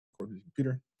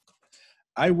computer.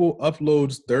 I will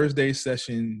upload Thursday's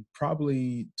session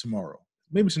probably tomorrow,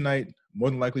 maybe tonight, more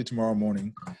than likely tomorrow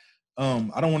morning.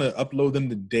 I don't want to upload them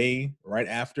the day right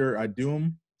after I do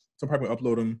them, so I'm probably gonna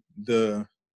upload them the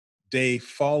day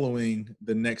following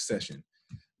the next session.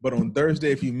 But on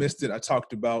Thursday, if you missed it, I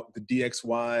talked about the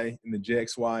DXY and the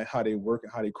JXY, how they work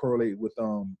and how they correlate with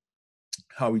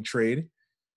how we trade.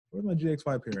 Where's my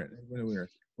JXY pair at? It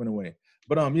went away.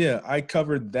 But yeah, I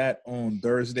covered that on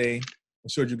Thursday. I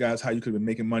showed you guys how you could have been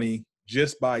making money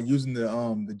just by using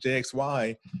the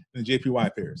JXY and the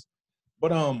JPY pairs.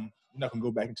 But I'm not gonna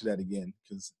go back into that again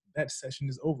because that session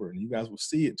is over, and you guys will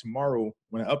see it tomorrow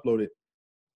when I upload it.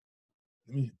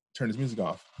 Let me turn this music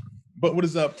off. But what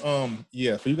is up?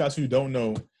 Yeah, for you guys who don't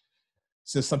know,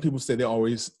 since some people say they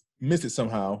always miss it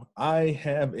somehow, I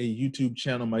have a YouTube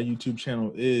channel. My YouTube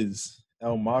channel is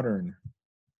Elmodern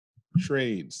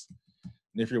Trades.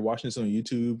 And if you're watching this on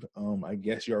YouTube, I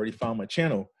guess you already found my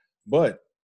channel. But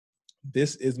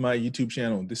this is my YouTube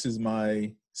channel. This is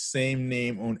my same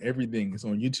name on everything. It's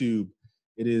on YouTube.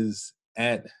 It is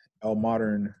at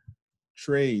Elmodern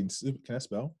Trades. Can I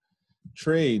spell?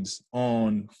 Trades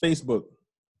on Facebook.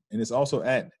 And it's also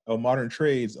at Elmodern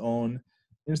Trades on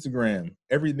Instagram.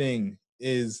 Everything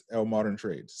is Elmodern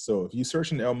Trades. So if you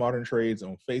search in Elmodern Trades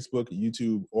on Facebook,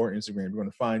 YouTube, or Instagram, you're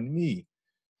going to find me.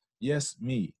 Yes,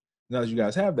 me. Now that you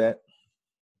guys have that,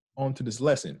 on to this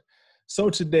lesson. So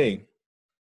today,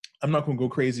 I'm not going to go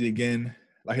crazy again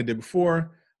like I did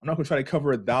before. I'm not going to try to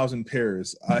cover 1,000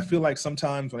 pairs. I feel like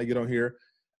sometimes when I get on here,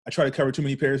 I try to cover too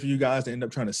many pairs for you guys to end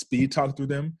up trying to speed talk through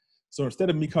them. So instead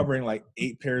of me covering like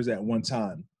 8 pairs at one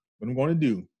time, what I'm going to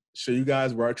do, show you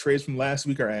guys where our trades from last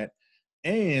week are at.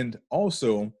 And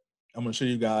also, I'm going to show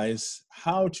you guys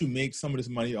how to make some of this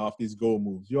money off these gold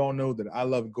moves. You all know that I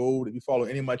love gold. If you follow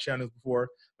any of my channels before,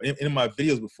 any of my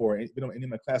videos before, any of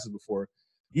my classes before,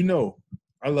 you know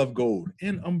I love gold.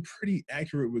 And I'm pretty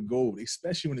accurate with gold,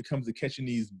 especially when it comes to catching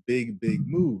these big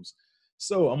moves.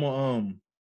 So I'm going to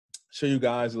show you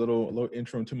guys a little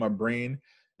intro into my brain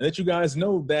and let you guys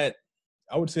know that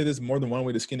I would say there's more than one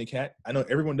way to skin a cat. I know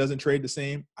everyone doesn't trade the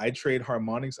same. I trade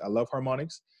harmonics. I love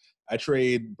harmonics. I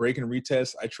trade break and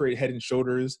retest. I trade head and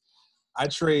shoulders. I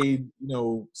trade,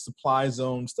 supply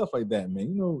zone, stuff like that,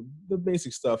 man. The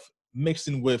basic stuff mixed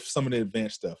in with some of the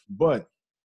advanced stuff. But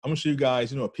I'm going to show you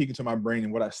guys, a peek into my brain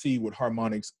and what I see with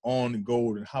harmonics on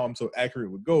gold and how I'm so accurate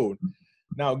with gold.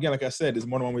 Now, again, like I said, there's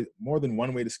more than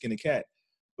one way to skin a cat.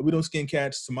 But we don't skin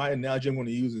cats. So my analogy I'm going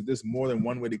to use is there's more than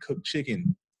one way to cook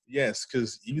chicken. Yes,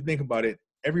 because if you think about it,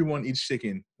 everyone eats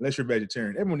chicken, unless you're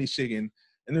vegetarian. Everyone eats chicken.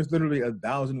 And there's literally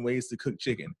 1,000 ways to cook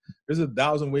chicken. There's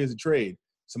 1,000 ways to trade.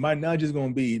 So my analogy is going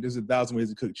to be there's 1,000 ways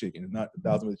to cook chicken, not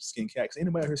 1,000 ways to skin cats.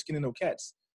 Anybody out here skinning no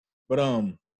cats? But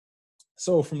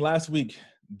so from last week,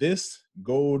 this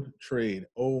gold trade,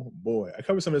 oh boy, I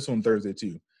covered some of this on Thursday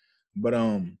too. But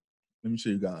let me show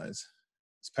you guys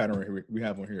this pattern right here we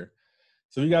have on here.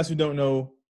 So you guys who don't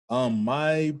know,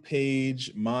 my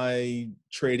page, my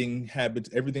trading habits,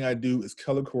 everything I do is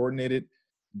color coordinated.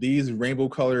 These rainbow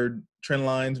colored trend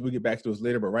lines, we'll get back to those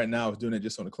later, but right now I was doing it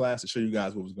just on the class to show you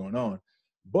guys what was going on.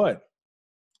 But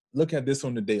look at this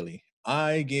on the daily.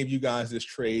 I gave you guys this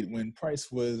trade when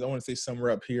price was, I want to say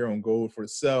somewhere up here on gold for the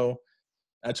sell.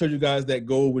 I told you guys that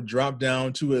gold would drop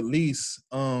down to at least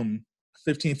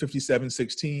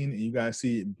 1557.16, and you guys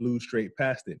see it blew straight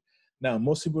past it. Now,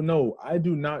 most people know I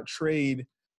do not trade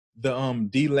the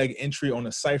D-leg entry on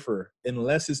a cipher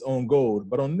unless it's on gold.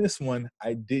 But on this one,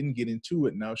 I didn't get into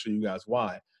it, and I'll show you guys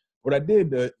why. What I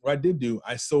did do,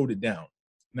 I sold it down.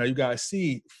 Now, you guys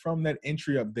see from that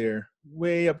entry up there,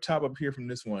 way up top up here from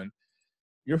this one,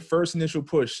 your first initial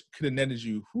push could have netted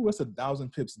you, that's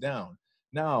 1,000 pips down.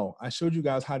 Now, I showed you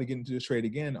guys how to get into this trade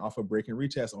again off a break and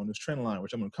retest on this trend line,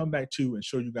 which I'm going to come back to and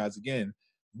show you guys again.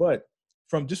 But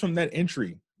from that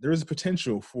entry, there is a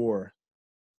potential for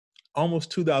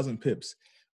almost 2,000 pips.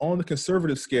 On the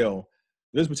conservative scale,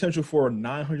 there's potential for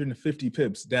 950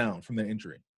 pips down from that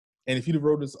entry. And if you'd have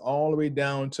wrote this all the way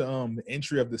down to the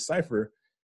entry of the cipher,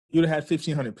 you'd have had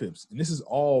 1,500 pips. And this is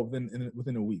all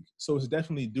within a week. So it's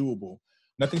definitely doable.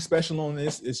 Nothing special on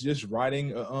this. It's just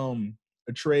writing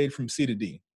a trade from C to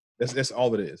D. That's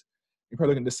all it is. You're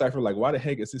probably looking at this cipher like, why the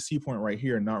heck is this C point right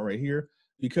here and not right here?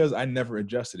 Because I never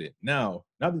adjusted it. Now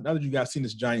that you guys seen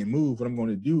this giant move, what I'm going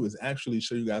to do is actually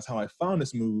show you guys how I found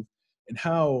this move and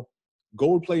how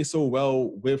gold plays so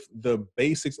well with the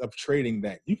basics of trading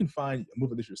that you can find a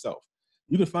move like this yourself.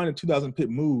 You can find a 2,000 pip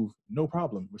move, no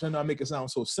problem, which I know I make it sound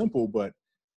so simple, but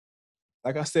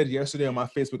like I said yesterday on my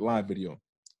Facebook Live video,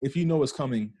 if you know what's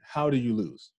coming, how do you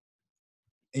lose?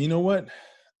 And you know what?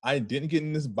 I didn't get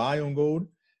in this buy on gold.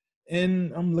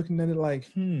 And I'm looking at it like,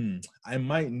 I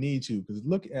might need to, because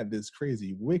look at this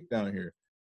crazy wick down here,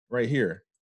 right here.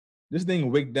 This thing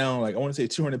wicked down like I want to say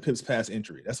 200 pips past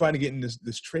entry. That's why I didn't get in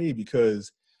this trade,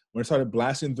 because when it started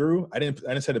blasting through, I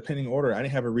didn't set a pending order. I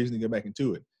didn't have a reason to get back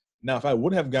into it. Now, if I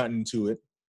would have gotten into it,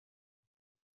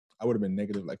 I would have been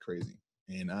negative like crazy.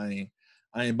 And I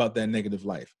ain't about that negative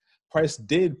life. Price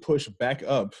did push back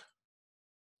up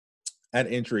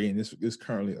at entry, and this is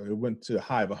currently, it went to a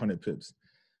high of 100 pips.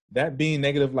 That being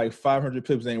negative like 500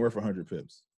 pips ain't worth 100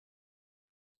 pips.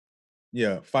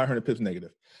 Yeah, 500 pips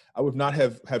negative. I would not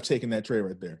have taken that trade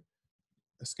right there.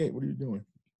 Escape, what are you doing?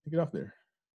 Get off there.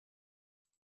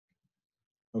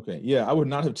 Okay, yeah, I would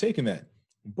not have taken that.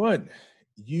 But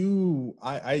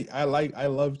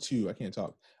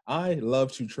I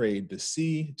love to trade the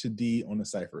C to D on the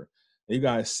cipher. And you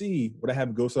guys see what I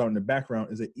have ghosted out in the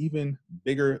background is an even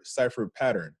bigger cipher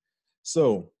pattern.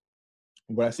 So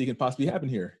what I see can possibly happen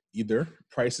here, either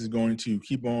price is going to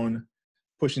keep on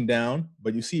pushing down,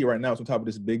 but you see right now it's on top of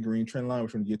this big green trend line,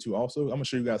 which we're going to get to also. I'm going to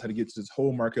show you guys how to get to this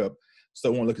whole markup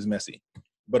so it won't look as messy.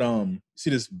 But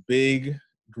see this big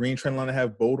green trend line I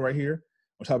have bold right here?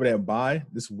 On top of that buy,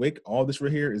 this wick, all this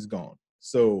right here is gone.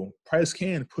 So price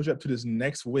can push up to this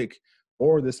next wick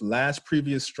or this last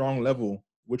previous strong level,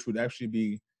 which would actually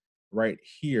be right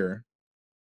here.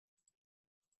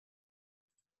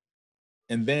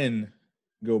 And then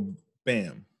go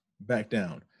bam, back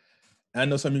down. And I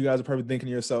know some of you guys are probably thinking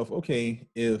to yourself, okay,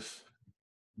 if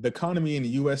the economy in the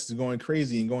US is going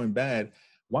crazy and going bad,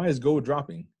 why is gold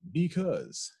dropping?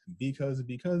 Because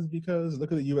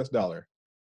look at the US dollar.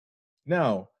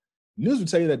 Now, news would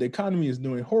tell you that the economy is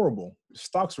doing horrible.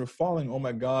 Stocks are falling. Oh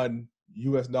my God,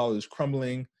 US dollar is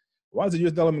crumbling. Why has the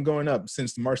US dollar been going up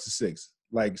since March the 6th?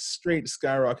 Like straight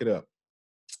skyrocket up.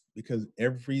 Because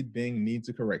everything needs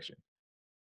a correction.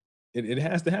 It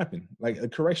has to happen. Like a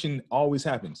correction always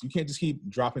happens. You can't just keep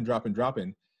dropping.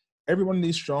 Every one of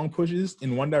these strong pushes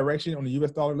in one direction on the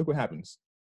US dollar, look what happens.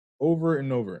 Over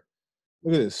and over.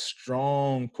 Look at this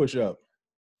strong push up.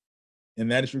 And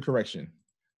that is your correction.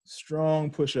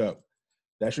 Strong push up.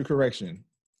 That's your correction.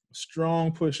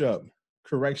 Strong push up.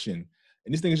 Correction.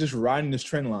 And this thing is just riding this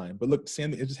trend line. But look,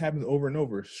 Sam, it just happens over and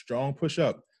over. Strong push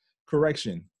up.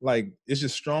 Correction. Like it's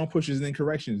just strong pushes and then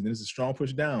corrections. Then it's a strong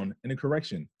push down and a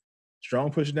correction.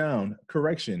 Strong push down,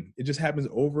 correction. It just happens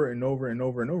over and over and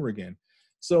over and over again.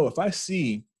 So if I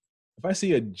see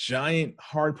a giant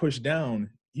hard push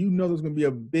down, you know there's going to be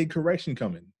a big correction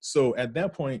coming. So at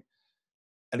that point,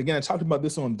 and again, I talked about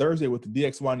this on Thursday with the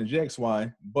DXY and the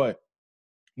JXY, but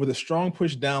with a strong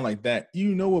push down like that,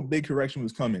 you know a big correction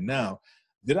was coming. Now,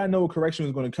 did I know a correction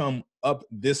was going to come up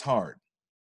this hard?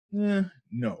 No.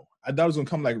 I thought it was going to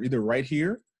come like either right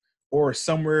here or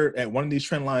somewhere at one of these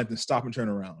trend lines and stop and turn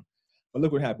around. But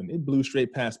look what happened. It blew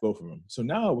straight past both of them. So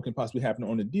now what can possibly happen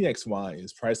on the DXY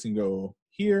is price can go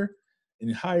here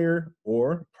and higher,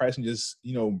 or price can just,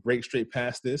 break straight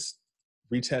past this,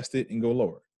 retest it, and go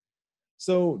lower.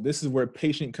 So this is where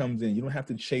patient comes in. You don't have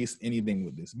to chase anything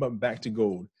with this. But back to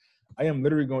gold. I am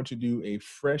literally going to do a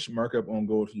fresh markup on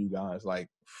gold for you guys, like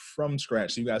from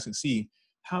scratch, so you guys can see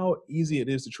how easy it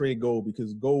is to trade gold,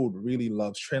 because gold really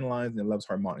loves trend lines and it loves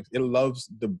harmonics. It loves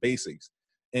the basics.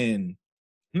 And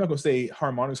I'm not going to say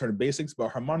harmonics are the basics, but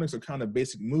harmonics are kind of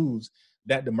basic moves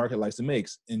that the market likes to make.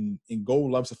 And gold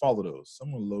loves to follow those. So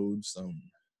I'm going to load some,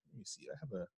 let me see, I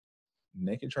have a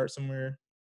naked chart somewhere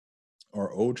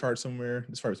or old chart somewhere.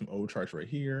 There's probably some old charts right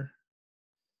here.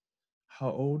 How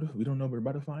old? We don't know, but we're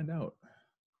about to find out.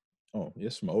 Oh,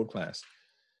 yes, from old class.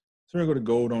 So we're going to go to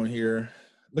gold on here.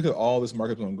 Look at all this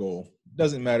markup on gold.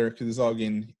 Doesn't matter because it's all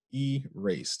getting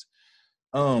erased.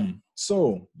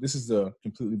 So this is a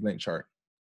completely blank chart.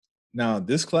 Now,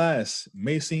 this class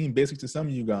may seem basic to some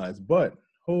of you guys, but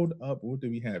hold up. What do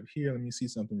we have here? Let me see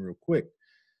something real quick.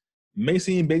 May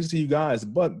seem basic to you guys,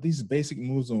 but these basic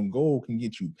moves on gold can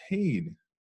get you paid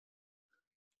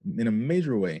in a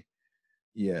major way.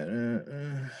 Yeah.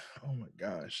 Oh my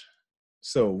gosh.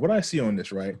 So what I see on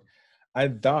this, right? I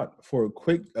thought for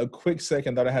a quick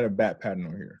second that I had a bat pattern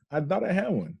on here. I thought I had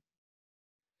one.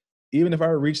 Even if I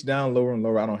reach down lower and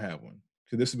lower, I don't have one,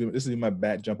 because this would be my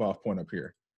bat jump off point up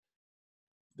here.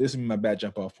 This is my bat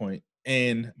jump off point.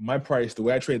 And my price, the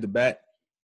way I trade the bat,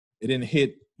 it didn't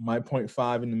hit my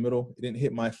 0.5 in the middle. It didn't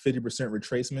hit my 50%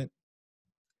 retracement.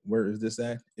 Where is this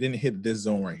at? It didn't hit this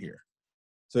zone right here.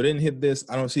 So it didn't hit this.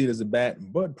 I don't see it as a bat,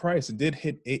 but price did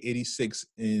hit 886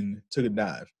 and took a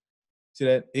dive. See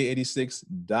that? 886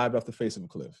 dived off the face of a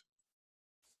cliff.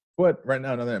 But right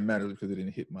now, none of that matters because it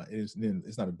didn't hit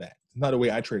it's not a bat. It's not the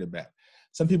way I trade a bat.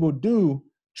 Some people do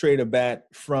trade a bat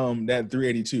from that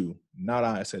 382. Not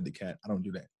I, said the cat. I don't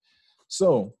do that.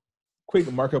 So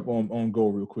quick markup on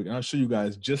gold real quick. And I'll show you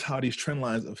guys just how these trend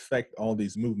lines affect all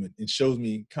these movement. It shows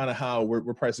me kind of how where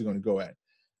price is going to go at.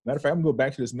 Matter of fact, I'm going to go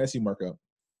back to this messy markup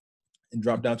and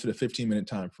drop down to the 15-minute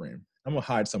time frame. I'm going to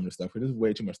hide some of the stuff because there's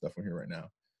way too much stuff on here right now.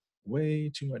 Way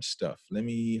too much stuff. Let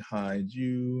me hide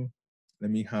you.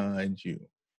 Let me hide you.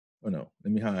 Oh no,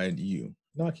 let me hide you.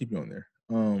 No, I'll keep you on there.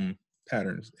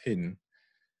 Patterns, hidden.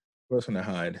 What else can I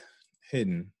hide?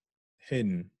 Hidden,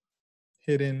 hidden,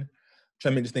 hidden. Try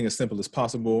to make this thing as simple as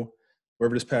possible.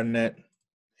 Wherever this pattern at,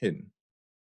 hidden.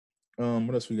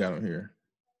 What else we got on here?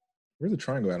 Where's the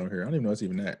triangle at on here? I don't even know it's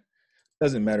even that.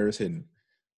 Doesn't matter, it's hidden.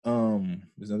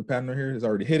 There's another pattern on here, it's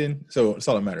already hidden. So that's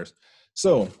all that matters.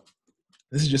 So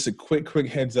this is just a quick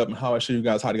heads up on how I showed you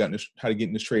guys how to get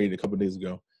in this trade a couple of days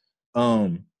ago.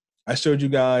 I showed you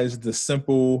guys the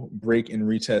simple break and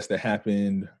retest that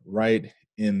happened right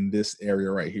in this area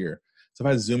right here. So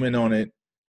if I zoom in on it,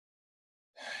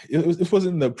 it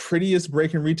wasn't the prettiest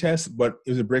break and retest, but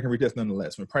it was a break and retest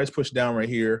nonetheless. When price pushed down right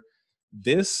here,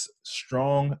 this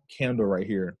strong candle right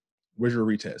here was your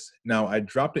retest. Now I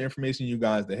dropped the information to you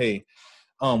guys that, hey,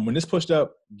 when this pushed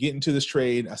up, get into this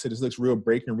trade, I said this looks real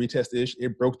break and retest-ish.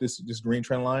 It broke this green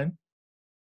trend line.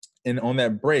 And on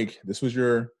that break, this was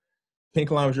your pink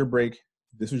line was your break.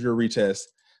 This was your retest.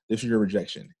 This was your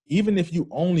rejection. Even if you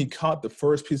only caught the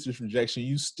first piece of this rejection,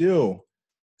 you still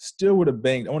would have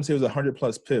banked. I want to say it was 100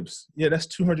 plus pips. Yeah, that's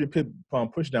 200 pip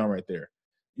push down right there.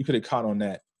 You could have caught on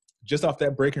that just off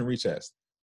that break and retest.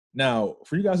 Now,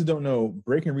 for you guys who don't know,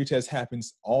 break and retest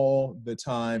happens all the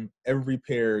time, every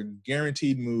pair,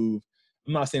 guaranteed move.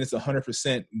 I'm not saying it's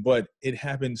 100%, but it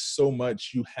happens so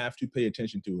much you have to pay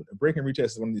attention to it. A break and retest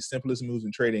is one of the simplest moves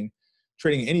in trading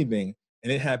anything,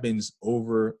 and it happens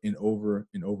over and over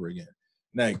and over again.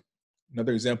 Now,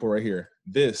 another example right here.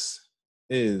 This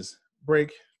is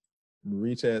break,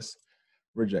 retest,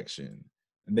 rejection.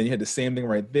 And then you had the same thing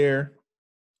right there.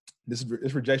 This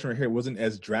rejection right here wasn't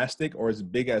as drastic or as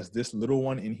big as this little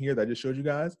one in here that I just showed you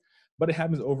guys, but it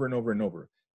happens over and over and over.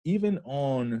 Even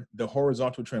on the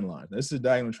horizontal trend line. Now, this is a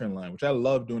diagonal trend line, which I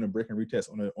love doing a break and retest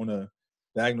on a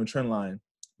diagonal trend line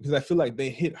because I feel like they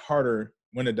hit harder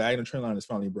when the diagonal trend line is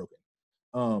finally broken.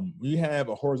 We have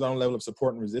a horizontal level of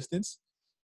support and resistance.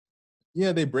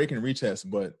 Yeah, they break and retest,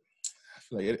 but I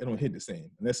feel like it don't hit the same.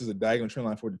 And this is a diagonal trend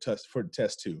line for the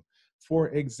test too. For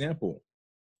example,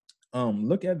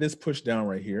 look at this push down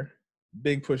right here.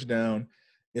 Big push down.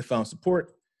 It found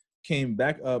support, came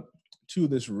back up to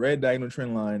this red diagonal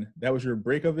trend line. That was your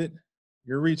break of it,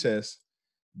 your retest.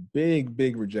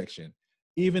 Big rejection.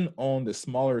 Even on the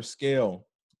smaller scale,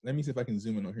 let me see if I can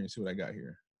zoom in on here and see what I got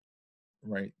here.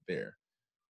 Right there.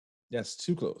 That's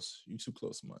too close. You too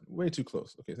close, man. Way too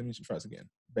close. Okay, so let me try this again.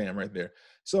 Bam, right there.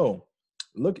 So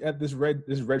look at this red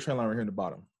trend line right here in the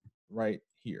bottom. Right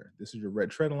here. This is your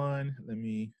red trend line. Let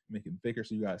me make it bigger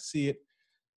so you guys see it.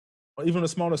 Even on a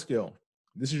smaller scale,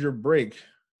 this is your break,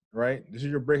 right? This is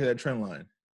your break of that trend line.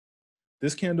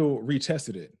 This candle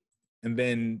retested it and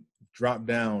then dropped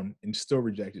down and still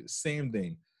rejected. Same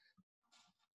thing.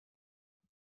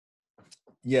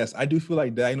 Yes, I do feel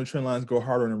like diagonal trend lines go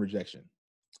harder on a rejection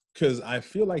because I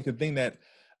feel like the thing that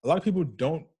a lot of people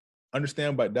don't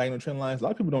understand about diagonal trend lines, a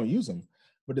lot of people don't use them.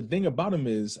 But the thing about them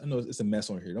is, I know it's a mess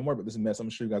on here. Don't worry about this mess. I'm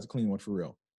sure you guys are clean one for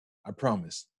real. I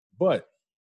promise. But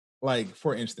like,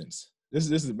 for instance, this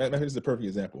is a perfect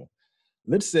example.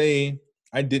 Let's say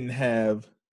I didn't have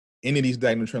any of these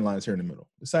diagonal trend lines here in the middle.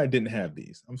 Let's say I didn't have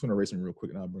these. I'm just going to erase them real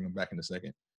quick and I'll bring them back in a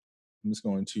second. I'm just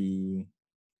going to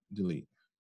delete.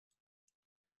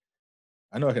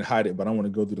 I know I can hide it, but I want to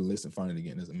go through the list and find it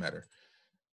again. It doesn't matter.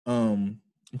 I'm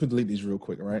going to delete these real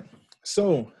quick, all right?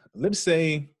 So let's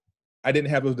say I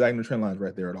didn't have those diagonal trend lines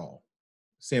right there at all.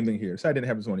 Same thing here. So I didn't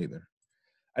have this one either.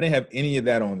 I didn't have any of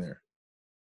that on there.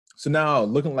 So now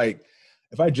looking like,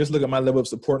 if I just look at my level of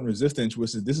support and resistance,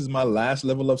 which is, this is my last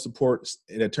level of support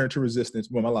that turned to resistance.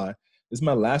 Well, my lie. This is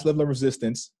my last level of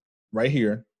resistance right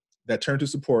here that turned to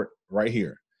support right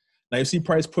here. Now you see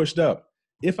price pushed up.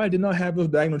 If I did not have those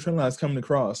diagonal trend lines coming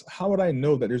across, how would I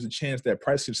know that there's a chance that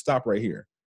price could stop right here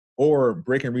or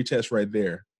break and retest right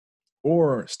there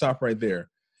or stop right there?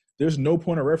 There's no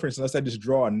point of reference unless I just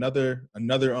draw another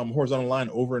horizontal line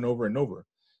over and over and over.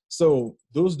 So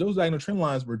those diagonal trend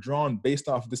lines were drawn based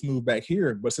off this move back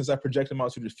here, but since I project them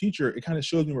out to the future, it kind of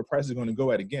shows me where price is going to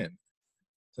go at again.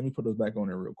 So let me put those back on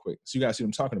there real quick so you guys see what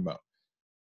I'm talking about.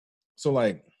 So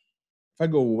like, if I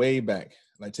go way back,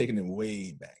 like taking it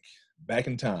way back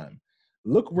in time,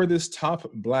 look where this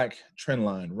top black trend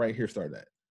line right here started at.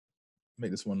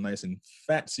 Make this one nice and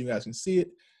fat so you guys can see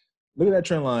it. Look at that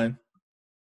trend line.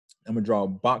 I'm gonna draw a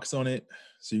box on it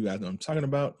so you guys know what I'm talking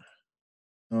about.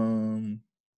 I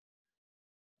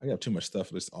got too much stuff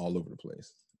that's all over the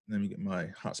place. Let me get my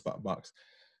hotspot box.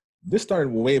 This started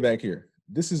way back here.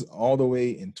 This is all the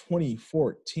way in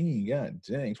 2014. God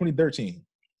dang, 2013. And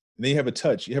then you have a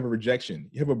touch, you have a rejection,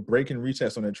 you have a break and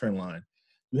retest on that trend line.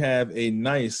 You have a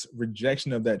nice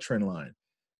rejection of that trend line.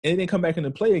 And it didn't come back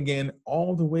into play again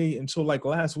all the way until like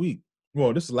last week.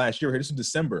 Well, this is last year. This is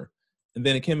December. And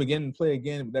then it came again and play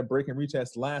again with that break and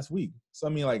retest last week. So, I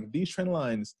mean, like these trend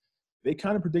lines, they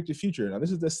kind of predict the future. Now,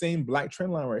 this is the same black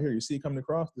trend line right here. You see it coming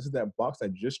across? This is that box I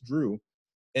just drew.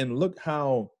 And look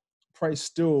how price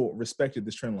still respected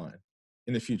this trend line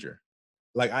in the future.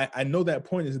 Like I know that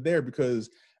point is there because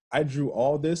I drew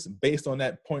all this based on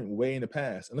that point way in the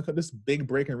past. And look at this big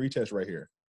break and retest right here.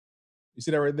 You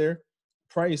see that right there?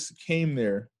 Price came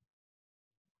there.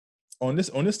 On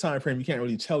this time frame, you can't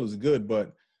really tell it's good,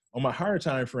 but on my higher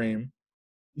time frame,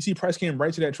 you see price came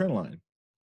right to that trend line.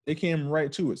 It came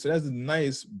right to it. So that's a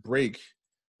nice break,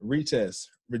 retest,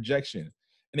 rejection.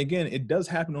 And again, it does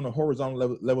happen on the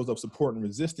horizontal levels of support and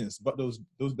resistance, but those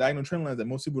diagonal trend lines that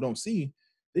most people don't see,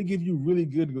 they give you really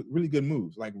good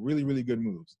moves, like really good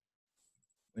moves.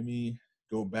 Let me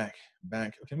go back.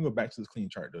 Okay, let me go back to this clean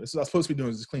chart though. This is what I'm supposed to be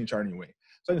doing, is this clean chart anyway.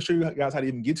 So I can show you guys how to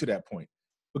even get to that point.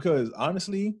 Because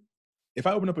honestly, if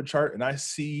I open up a chart and I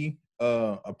see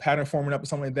a pattern forming up or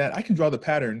something like that, I can draw the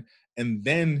pattern and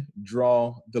then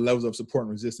draw the levels of support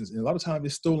and resistance. And a lot of times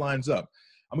it still lines up.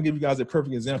 I'm gonna give you guys a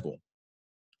perfect example.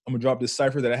 I'm gonna drop this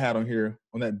cipher that I had on here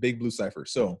on that big blue cipher.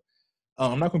 So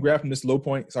I'm not gonna grab from this low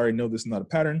point. Sorry, no, this is not a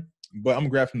pattern, but I'm gonna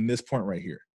grab from this point right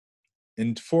here.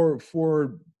 And for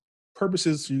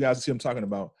purposes for you guys to see what I'm talking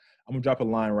about, I'm gonna drop a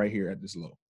line right here at this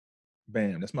low.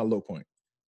 Bam, that's my low point.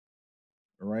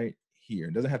 Right here.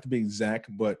 It doesn't have to be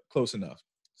exact, but close enough.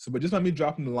 So, but just by me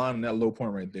dropping the line on that low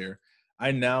point right there,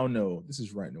 I now know this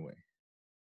is right in the way.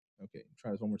 Okay,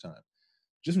 try this one more time.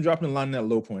 Just from dropping the line on that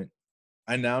low point,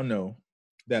 I now know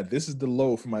that this is the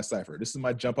low for my cipher. This is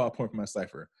my jump out point for my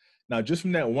cipher. Now, just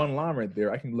from that one line right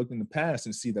there, I can look in the past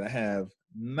and see that I have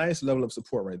nice level of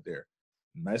support right there.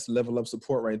 Nice level of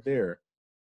support right there.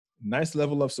 Nice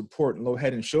level of support, low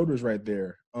head and shoulders right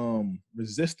there.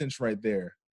 Resistance right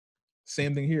there.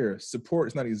 Same thing here. Support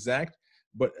is not exact,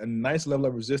 but a nice level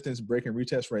of resistance, break and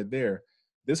retest right there.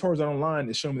 This horizontal line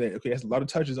is showing me that, okay, it has a lot of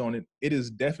touches on it. It is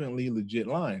definitely a legit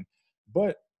line.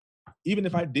 But even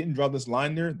if I didn't draw this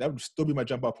line there, that would still be my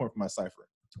jump out point for my cipher.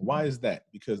 Why is that?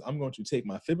 Because I'm going to take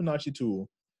my Fibonacci tool.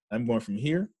 I'm going from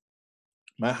here,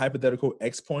 my hypothetical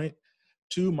X point,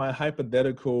 to my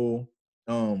hypothetical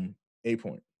A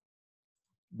point.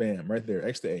 Bam, right there,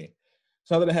 X to A.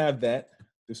 So now that I have that,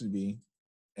 this would be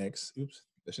X. Oops,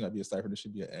 that should not be a cipher. This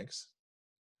should be an X.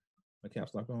 My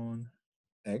caps lock on.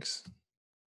 X.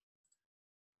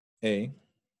 A.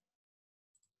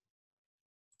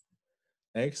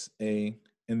 X, A,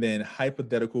 and then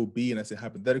hypothetical B. And I say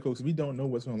hypothetical because we don't know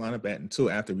what's going to line up at until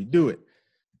after we do it.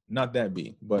 Not that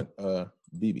B, but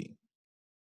BB.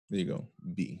 There you go,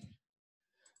 B.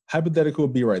 Hypothetical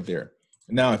B right there.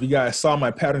 Now, if you guys saw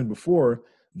my pattern before,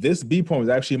 this B point was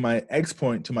actually my X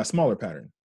point to my smaller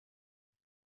pattern.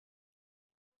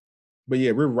 But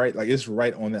yeah, we're right, like it's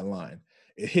right on that line.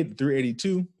 It hit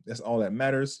 382, that's all that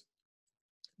matters.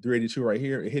 382 right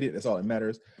here, it hit it, that's all that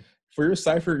matters. For your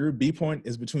cipher, your B point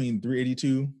is between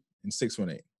 382 and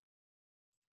 618.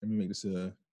 Let me make this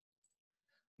a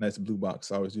nice blue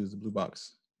box. I always use the blue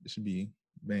box. It should be,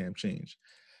 bam, change.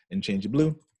 And change it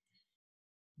blue.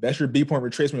 That's your B point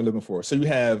retracement you're looking for. So you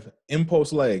have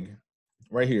impulse leg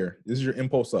right here. This is your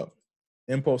impulse up.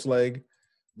 Impulse leg,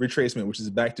 retracement, which is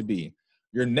back to B.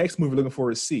 Your next move you're looking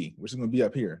for is C, which is going to be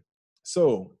up here.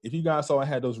 So if you guys saw I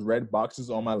had those red boxes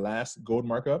on my last gold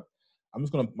markup, I'm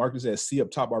just going to mark this as C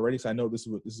up top already, so I know this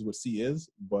is what C is,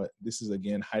 but this is,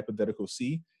 again, hypothetical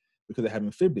C because I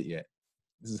haven't fibbed it yet.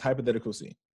 This is hypothetical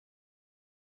C.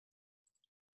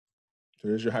 So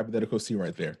there's your hypothetical C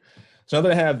right there. So now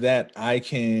that I have that, I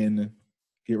can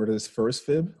get rid of this first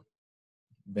fib.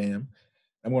 Bam.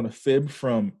 I'm going to fib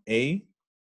from A,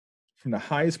 from the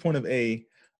highest point of A,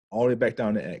 all the way back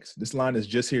down to X. This line is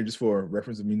just here just for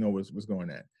reference of me know what's going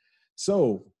at.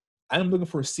 So I'm looking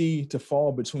for C to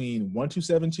fall between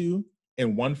 1272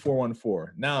 and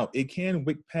 1414. Now, it can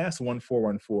wick past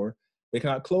 1414. They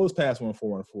cannot close past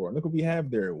 1414. Look what we have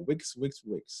there. Wicks, wicks,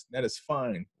 wicks. That is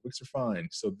fine. Wicks are fine.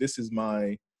 So this is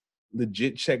my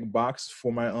legit check box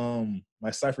for my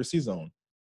my cipher C zone.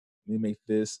 Let me make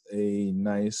this a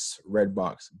nice red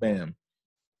box. Bam.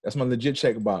 That's my legit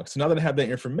check box. So now that I have that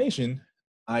information,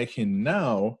 I can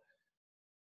now,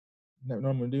 you know what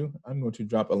I'm going to do? I'm going to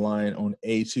drop a line on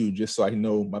A2 just so I can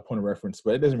know my point of reference,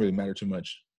 but it doesn't really matter too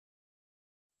much.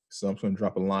 So I'm just going to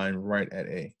drop a line right at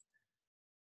A.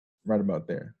 Right about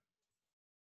there.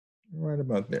 Right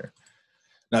about there.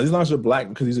 Now, these lines are black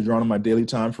because these are drawn on my daily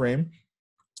time frame.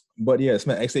 But yeah, it's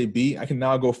my XAB. I can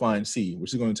now go find C,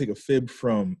 which is going to take a fib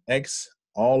from X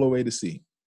all the way to C.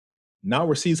 Not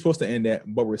where C is supposed to end at,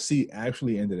 but where C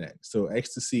actually ended at. So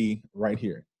X to C right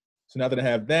here. So now that I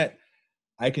have that,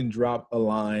 I can drop a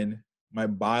line, my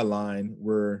buy line,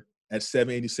 where at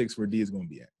 786 where D is going to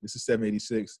be at. This is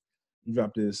 786. You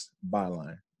drop this buy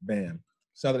line. Bam.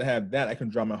 So now that I have that, I can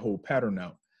draw my whole pattern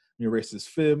out. Let me erase this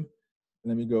fib.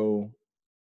 Let me go,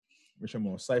 which I'm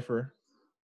on cipher.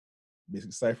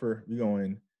 Basic cipher. We're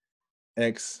going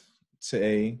X to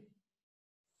A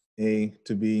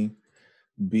to B,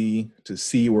 B to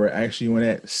C where it actually went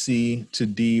at, C to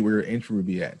D where entry would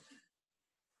be at.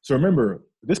 So remember,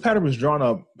 this pattern was drawn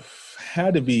up,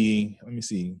 had to be, let me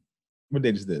see, what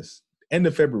date is this? End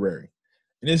of February.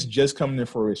 And it's just coming to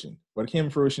fruition. But it came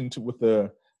to fruition with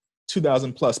the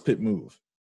 2,000 plus pip move.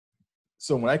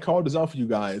 So when I called this out for you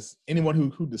guys, anyone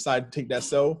who decided to take that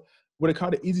sell would have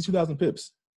caught an easy 2,000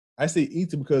 pips. I say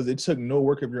easy because it took no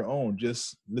work of your own,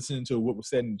 just listening to what was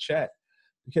said in the chat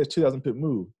to catch 2,000 pip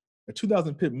move. A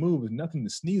 2,000 pip move is nothing to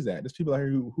sneeze at. There's people out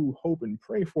here who hope and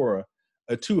pray for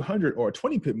a 200 or a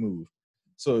 20 pip move.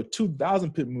 So a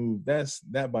 2,000 pip move,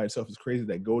 that by itself is crazy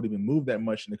that gold even moved that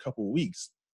much in a couple of weeks.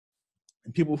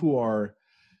 And people who are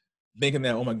thinking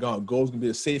that, oh my God, gold's gonna be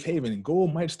a safe haven, and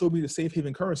gold might still be the safe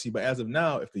haven currency. But as of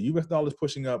now, if the US dollar is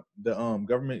pushing up, the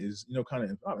government is, kind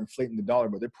of not inflating the dollar,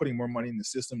 but they're putting more money in the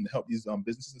system to help these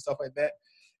businesses and stuff like that.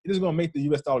 It is gonna make the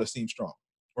US dollar seem strong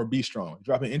or be strong.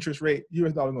 Dropping interest rate,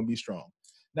 US dollar gonna be strong.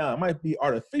 Now it might be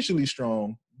artificially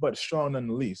strong, but strong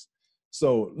nonetheless.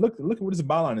 So look at where this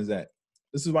buy line is at.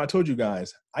 This is why I told you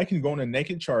guys, I can go on a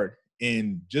naked chart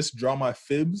and just draw my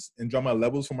fibs and draw my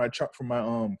levels for my chart, for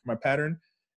my pattern,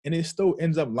 and it still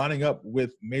ends up lining up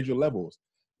with major levels.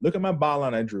 Look at my buy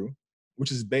line I drew,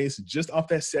 which is based just off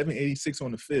that 786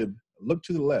 on the fib. Look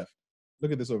to the left.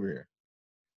 Look at this over here.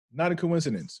 Not a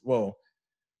coincidence. Well,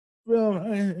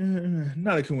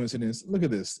 not a coincidence. Look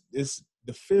at this. It's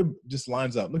the fib just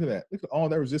lines up. Look at that. Look at all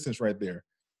that resistance right there.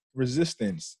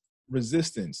 Resistance.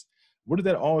 What did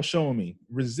that all show me?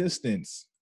 Resistance.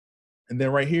 And then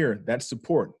right here, that's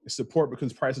support. It's support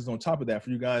because price is on top of that.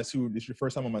 For you guys who this is your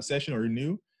first time on my session or you're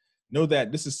new, know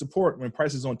that this is support when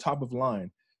price is on top of the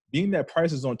line. Being that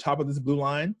price is on top of this blue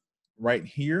line right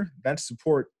here, that's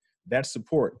support. That's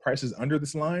support. Price is under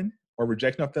this line or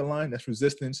rejecting off that line, that's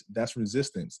resistance. That's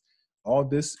resistance. All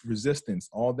this resistance,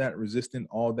 all that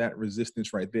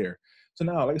resistance right there. So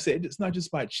now, like I said, it's not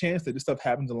just by chance that this stuff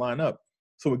happens to line up.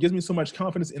 So what gives me so much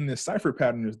confidence in this cipher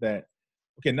pattern is that,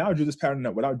 okay, now I drew this pattern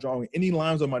up without drawing any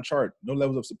lines on my chart, no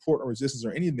levels of support or resistance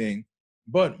or anything.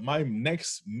 But my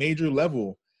next major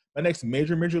level, my next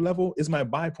major level is my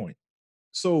buy point.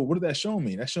 So what did that show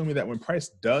me? That showed me that when price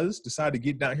does decide to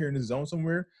get down here in the zone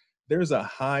somewhere, there's a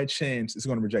high chance it's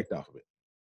going to reject off of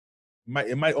it.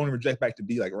 It might only reject back to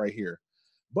B like right here.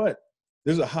 But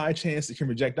there's a high chance it can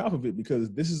reject off of it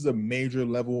because this is a major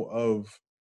level of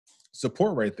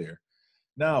support right there.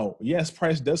 Now, yes,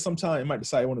 price does sometimes, it might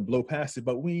decide it want to blow past it,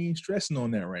 but we ain't stressing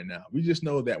on that right now. We just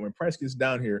know that when price gets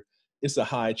down here, it's a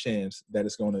high chance that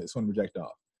it's going to reject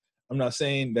off. I'm not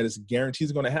saying that it's guaranteed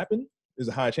it's going to happen. There's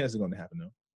a high chance it's going to happen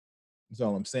though. That's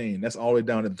all I'm saying. That's all the way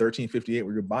down to 1358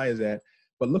 where your buy is at.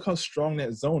 But look how strong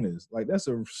that zone is. Like that's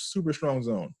a super strong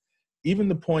zone. Even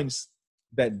the points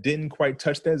that didn't quite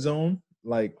touch that zone,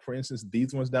 like for instance,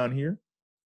 these ones down here,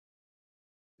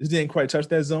 this didn't quite touch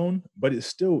that zone, but it's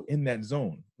still in that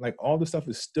zone. Like all the stuff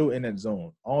is still in that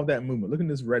zone. All that movement. Look at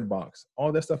this red box.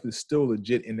 All that stuff is still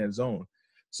legit in that zone.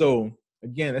 So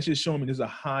again, that's just showing me there's a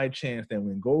high chance that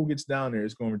when gold gets down there,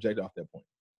 it's going to reject off that point.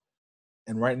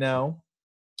 And right now,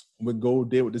 what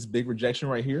gold did with this big rejection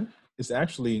right here, it's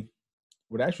actually,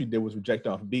 what it actually did was reject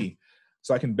off B.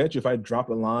 So I can bet you if I drop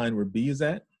a line where B is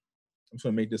at, I'm just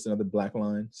going to make this another black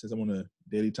line since I'm on a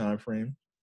daily time frame.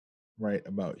 Right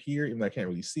about here, even though I can't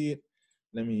really see it.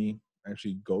 Let me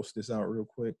actually ghost this out real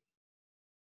quick.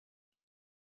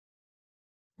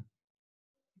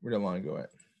 Where'd that line go at?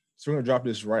 So we're gonna drop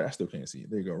this right, I still can't see it.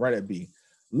 There you go, right at B.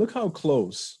 Look how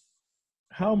close,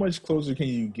 how much closer can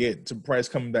you get to price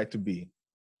coming back to B?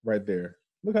 Right there.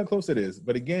 Look how close it is.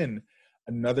 But again,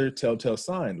 another telltale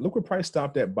sign. Look where price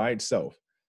stopped at by itself.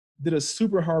 Did a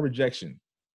super hard rejection.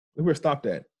 Look where it stopped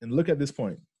at. And look at this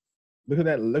point. Look at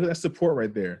that support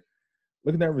right there.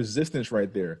 Look at that resistance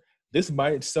right there. This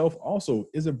by itself also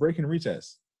is a break and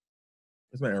retest.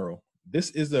 Here's my arrow. This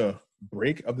is a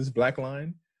break of this black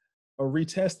line, a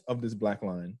retest of this black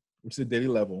line, which is a daily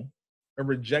level, a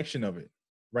rejection of it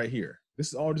right here. This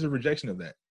is all just a rejection of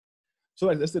that. So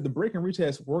like I said, the break and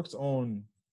retest works on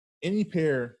any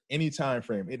pair, any time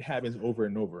frame. It happens over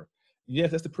and over.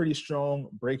 Yes, that's a pretty strong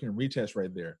break and retest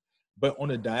right there. But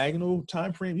on a diagonal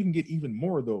time frame, you can get even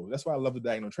more of those. That's why I love the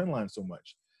diagonal trend line so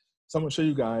much. So I'm gonna show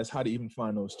you guys how to even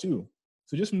find those too.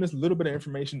 So just from this little bit of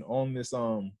information on this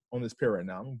pair right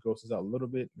now, I'm gonna go this out a little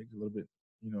bit, make it a little bit,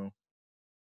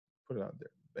 put it out there.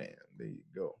 Bam, there you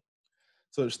go.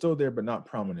 So it's still there, but not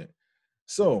prominent.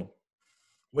 So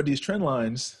with these trend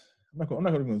lines, I'm not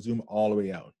going to zoom all the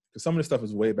way out because some of this stuff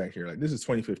is way back here. Like this is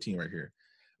 2015 right here.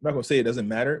 I'm not going to say it doesn't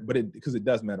matter, but because it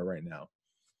does matter right now.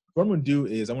 What I'm going to do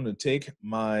is I'm going to take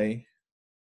my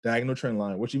diagonal trend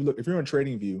line, which if you're on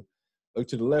TradingView, look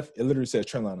to the left, it literally says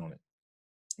trend line on it.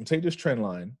 I'm going to take this trend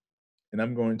line and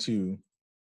I'm going to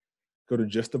go to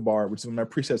just the bar, which is one of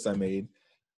my presets I made.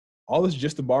 All this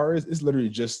just the bar is literally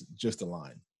just a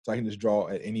line. So I can just draw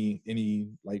at any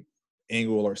like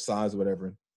angle or size or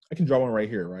whatever. I can draw one right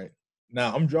here, right?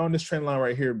 Now I'm drawing this trend line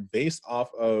right here based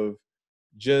off of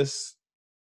just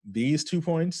these 2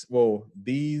 points. Well,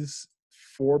 these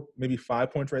 4, maybe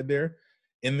 5 points right there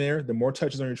in there. The more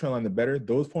touches on your trend line, the better.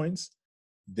 Those points,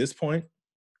 this point,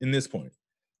 and this point.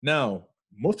 Now,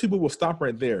 most people will stop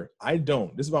right there. I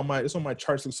don't. This is what my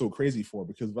charts look so crazy for,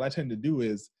 because what I tend to do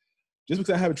is, just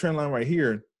because I have a trend line right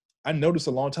here, I noticed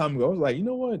a long time ago, I was like, you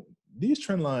know what? These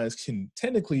trend lines can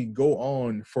technically go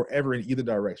on forever in either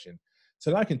direction.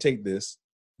 So now I can take this,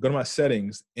 go to my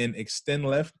settings, and extend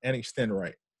left and extend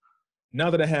right. Now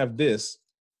that I have this,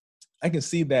 I can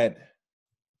see that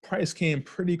price came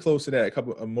pretty close to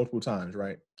that multiple times,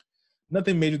 right?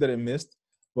 Nothing major that it missed,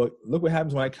 but look what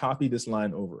happens when I copy this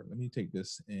line over. Let me take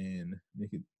this and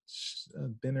make it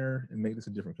thinner and make this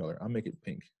a different color. I'll make it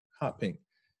pink, hot pink.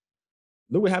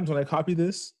 Look what happens when I copy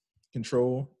this,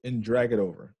 control, and drag it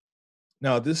over.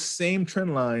 Now, this same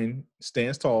trend line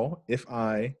stands tall if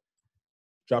I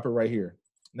drop it right here.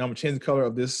 Now, I'm going to change the color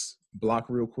of this block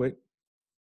real quick.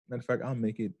 Matter of fact, I'll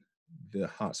make it the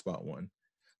hotspot one.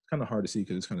 It's kind of hard to see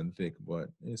because it's kind of thick, but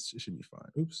it should be fine.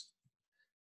 Oops.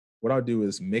 What I'll do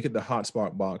is make it the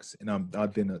hotspot box, and I'll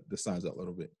thin the size out a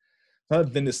little bit. So I'll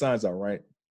thin the size out, right?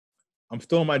 I'm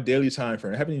still on my daily time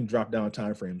frame. I haven't even dropped down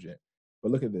time frames yet.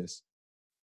 But look at this.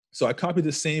 So I copied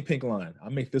the same pink line.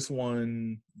 I'll make this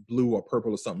one blue or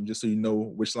purple or something just so you know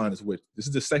which line is which. This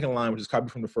is the second line, which is copied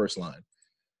from the first line.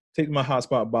 Take my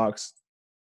hotspot box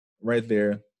right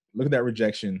there. Look at that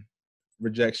rejection.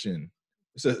 Rejection.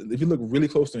 So if you look really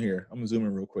close to here, I'm going to zoom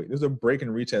in real quick. There's a break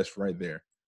and retest right there.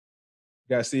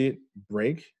 You guys see it?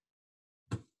 Break.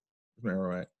 Where's my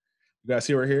arrow at? You guys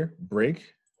see right here?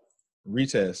 Break,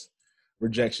 retest,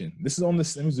 rejection. This is on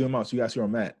this. Let me zoom out so you guys see where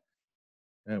I'm at.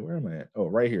 And where am I at? Oh,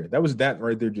 right here. That was that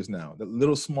right there just now. That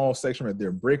little small section right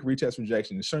there. Break, retest,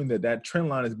 rejection. It's showing that trend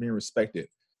line is being respected.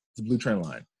 It's a blue trend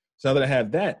line. So now that I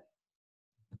have that,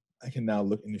 I can now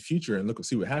look in the future and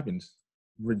see what happens.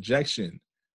 Rejection,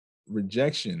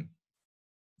 rejection.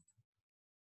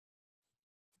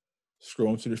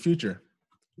 Scroll into the future.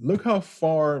 Look how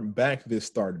far back this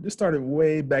started. This started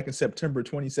way back in September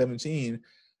 2017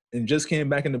 and just came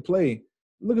back into play.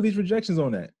 Look at these rejections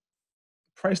on that.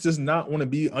 Price does not want to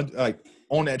be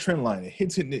on that trend line. It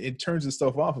hits it and it turns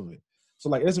itself off of it.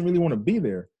 So it doesn't really want to be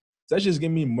there. So that's just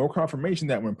giving me more confirmation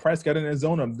that when price got in that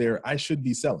zone up there, I should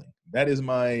be selling. That is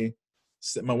my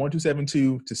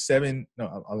 1272 to 7.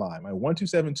 No, I lie. My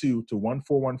 1272 to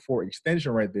 1414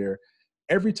 extension right there.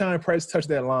 Every time price touched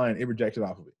that line, it rejected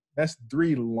off of it. That's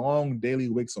 3 long daily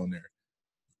wicks on there.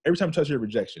 Every time it touches a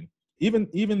rejection,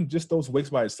 even just those wicks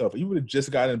by itself, you would have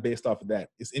just gotten based off of that.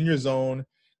 It's in your zone.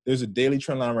 There's a daily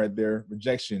trend line right there,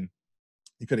 rejection.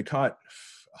 You could have caught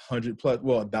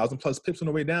 1,000 plus pips on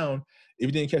the way down. If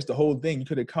you didn't catch the whole thing, you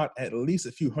could have caught at least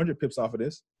a few hundred pips off of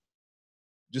this,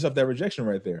 just off that rejection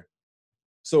right there.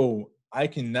 So I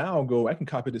can now I can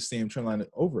copy the same trend line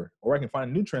over, or I can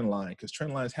find a new trend line, because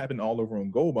trend lines happen all over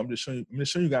on gold. But I'm going to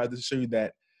show you guys to show you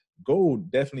that gold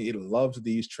definitely, it loves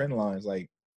these trend lines. Like,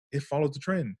 it follows the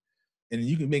trend, and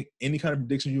you can make any kind of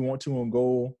prediction you want to on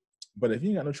gold. But if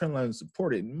you got no trend line to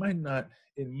support it, it might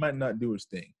not do its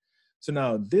thing. So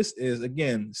now this is,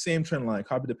 again, same trend line.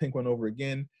 Copy the pink one over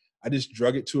again. I just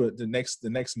drug it to the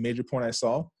next major point I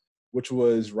saw, which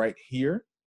was right here.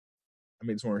 I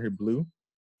made this one right here blue.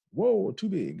 Whoa, too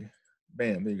big.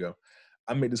 Bam, there you go.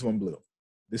 I made this one blue.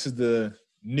 This is the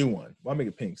new one. Well, I'll make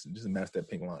it pink, so just to match that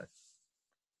pink line.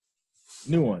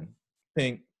 New one,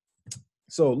 pink.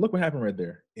 So look what happened right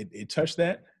there. It touched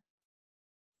that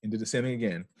and did the same thing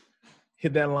again.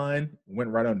 Hit that line,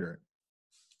 went right under it.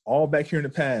 All back here in the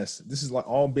past. This is like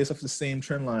all based off the same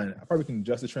trend line. I probably can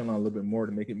adjust the trend line a little bit more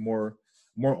to make it more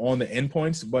on the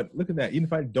endpoints. But look at that. Even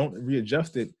if I don't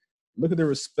readjust it, Look at the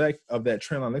respect of that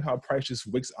trend line. Look how price just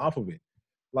wicks off of it.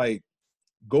 Like,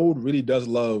 gold really does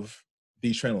love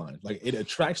these trend lines. Like, it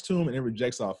attracts to them and it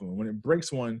rejects off of them. When it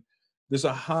breaks one, there's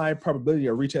a high probability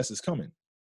a retest is coming.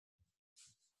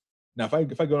 Now, if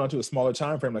I go down to a smaller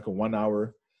time frame, like a 1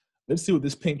 hour, let's see what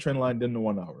this pink trend line did in the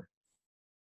 1 hour.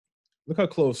 Look how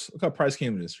close, look how price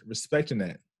came to this, respecting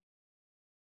that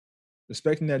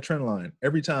trend line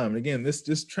every time. And again,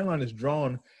 this trend line is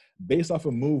drawn based off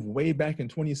a move way back in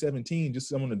 2017,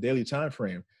 just on a daily time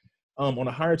frame. On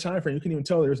a higher time frame, you can even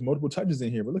tell there's multiple touches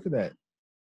in here, but look at that.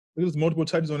 Look at those multiple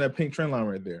touches on that pink trend line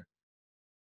right there.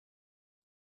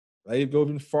 I go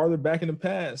even farther back in the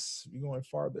past. You're going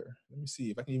farther. Let me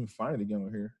see if I can even find it again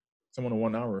on here. Someone on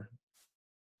 1 hour.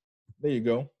 There you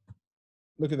go.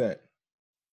 Look at that.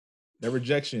 That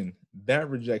rejection.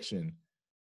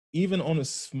 Even on the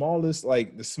smallest,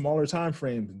 like the smaller time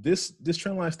frame, this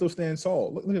trend line still stands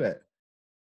tall. Look at that.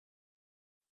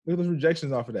 Look at those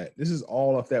rejections off of that. This is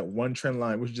all off that one trend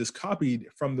line, which is just copied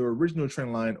from the original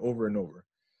trend line over and over.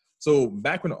 So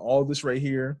back when all this right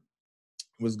here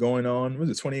was going on, was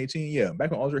it 2018? Yeah,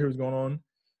 back when all this right here was going on,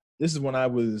 this is when I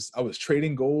was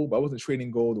trading gold, but I wasn't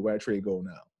trading gold the way I trade gold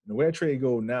now. And the way I trade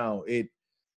gold now,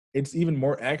 it's even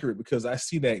more accurate because I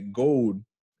see that gold,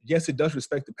 yes, it does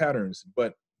respect the patterns,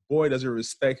 but boy, does it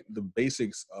respect the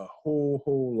basics a whole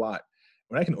lot.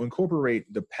 When I can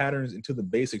incorporate the patterns into the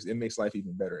basics, it makes life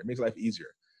even better. It makes life easier.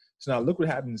 So now look what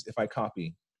happens if I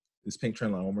copy this pink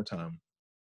trend line one more time.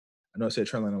 I know I said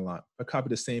trend line a lot. If I copy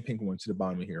the same pink one to the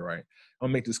bottom of here, right? I'll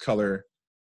make this color,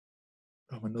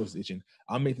 oh, my nose is itching.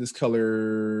 I'll make this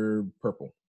color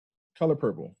purple. Color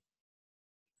purple.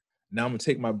 Now I'm gonna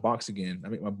take my box again. I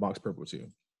make my box purple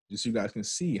too, just so you guys can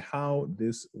see how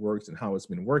this works and how it's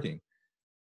been working.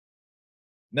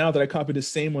 Now that I copied the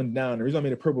same one down, the reason I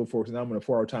made it purple for is now I'm on a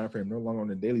 4 hour time frame, no longer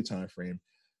on a daily time frame.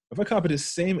 If I copy the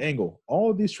same angle,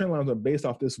 all of these trend lines are based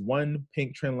off this one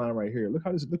pink trend line right here. Look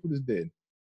what this did.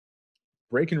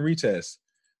 Break and retest,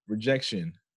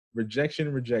 rejection,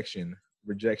 rejection, rejection,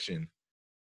 rejection,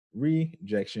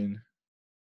 rejection,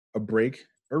 a break,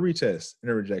 a retest,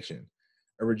 and a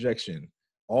rejection,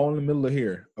 all in the middle of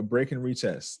here, a break and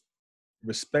retest,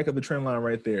 respect of the trend line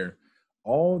right there,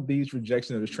 all these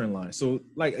rejections of this trend line. So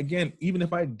like, again, even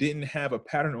if I didn't have a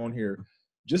pattern on here,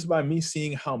 just by me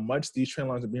seeing how much these trend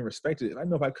lines are being respected, I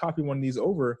know if I copy one of these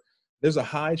over, there's a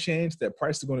high chance that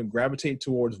price is going to gravitate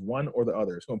towards one or the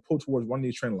other. It's going to pull towards one of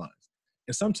these trend lines.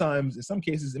 And sometimes, in some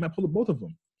cases, it might pull to both of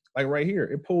them. Like right here,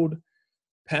 it pulled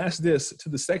past this to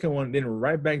the second one, then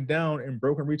right back down and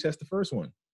broke and retest the first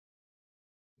one.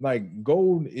 Like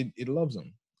gold, it loves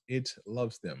them. It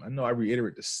loves them. I know I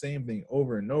reiterate the same thing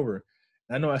over and over.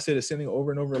 And I know I say the same thing over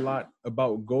and over a lot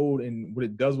about gold and what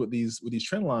it does with these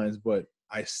trend lines, but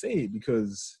I say it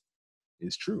because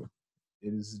it's true.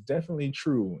 It is definitely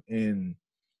true. And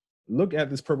look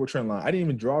at this purple trend line. I didn't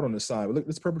even draw it on the side, but look at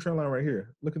this purple trend line right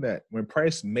here. Look at that. When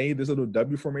price made this little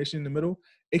W formation in the middle,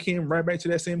 it came right back to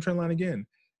that same trend line again.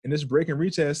 And this break and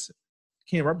retest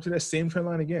came right up to that same trend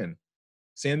line again.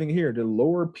 Same thing here. The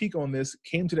lower peak on this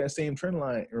came to that same trend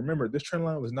line. And remember, this trend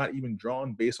line was not even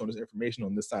drawn based on this information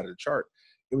on this side of the chart.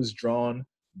 It was drawn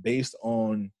based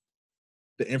on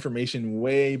the information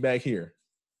way back here.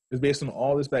 It's based on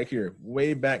all this back here,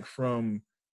 way back from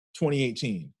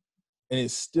 2018. And it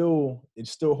still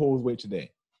holds weight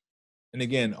today. And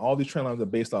again, all these trend lines are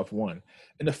based off one.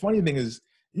 And the funny thing is,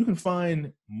 you can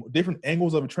find different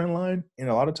angles of a trend line, and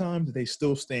a lot of times they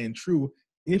still stand true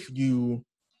if you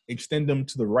extend them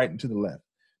to the right and to the left.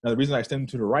 Now, the reason I extend them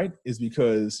to the right is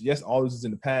because, yes, all this is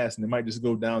in the past, and it might just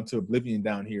go down to oblivion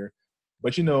down here.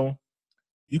 But, you know,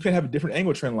 you can have a different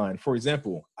angle trend line. For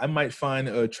example, I might find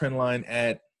a trend line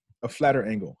at a flatter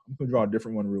angle. I'm going to draw a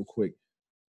different one real quick.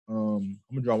 I'm going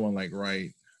to draw one like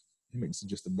right. Let me make this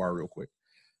just a bar real quick.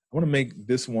 I want to make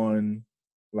this one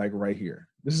like right here.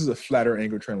 This is a flatter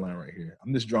angle trend line right here.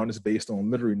 I'm just drawing this based on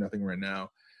literally nothing right now.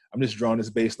 I'm just drawing this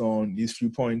based on these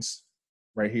few points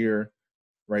right here,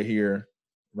 right here,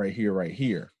 right here, right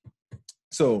here.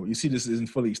 So you see this isn't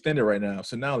fully extended right now.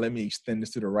 So now let me extend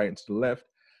this to the right and to the left.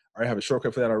 I already have a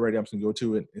shortcut for that already. I'm just gonna go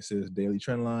to it. It says daily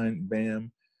trend line,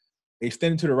 bam.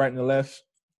 Extend it to the right and the left.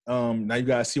 Now you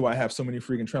guys see why I have so many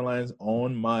freaking trend lines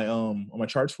on my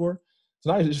charts for.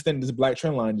 So now I just extended this black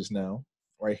trend line just now,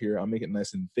 right here. I'll make it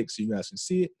nice and thick so you guys can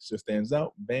see it. So it stands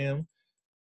out, bam.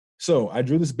 So I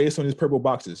drew this based on these purple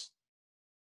boxes.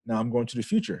 Now I'm going to the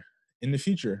future. In the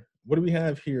future, what do we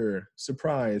have here?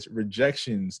 Surprise,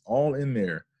 rejections, all in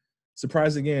there.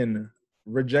 Surprise again,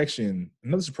 rejection,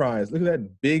 another surprise. Look at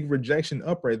that big rejection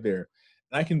up right there.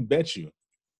 And I can bet you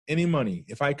any money,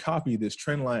 if I copy this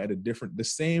trend line at the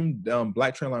same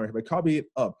black trend line, if I copy it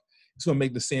up it's going to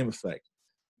make the same effect.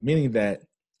 Meaning that if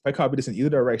I copy this in either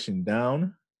direction,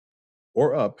 down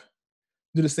or up,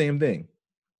 do the same thing.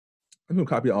 I'm going to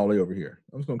copy it all the way over here.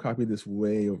 I'm just going to copy this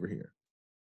way over here,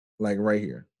 like right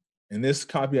here. And this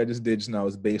copy I just did just now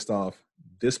is based off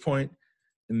this point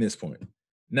and this point.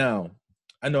 Now,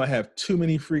 I know I have too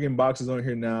many freaking boxes on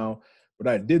here now, but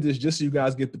I did this just so you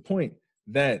guys get the point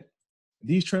that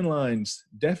these trend lines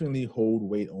definitely hold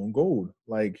weight on gold.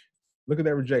 Like, look at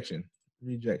that rejection,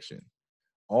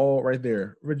 all right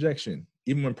there, rejection.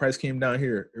 Even when price came down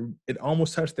here, it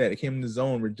almost touched that. It came in the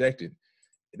zone, rejected.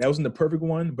 That wasn't the perfect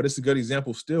one, but it's a good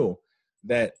example still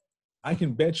that I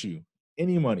can bet you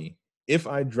any money, if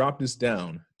I drop this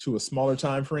down to a smaller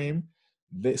time frame,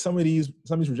 some of these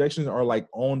rejections are like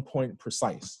on point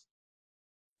precise.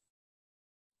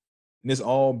 And it's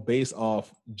all based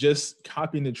off just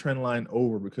copying the trend line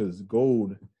over, because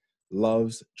gold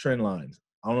loves trend lines.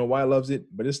 I don't know why it loves it,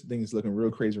 but this thing is looking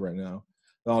real crazy right now.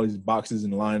 All these boxes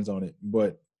and lines on it,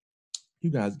 but you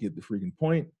guys get the freaking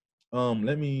point.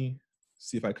 Let me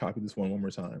see if I copy this one more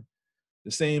time.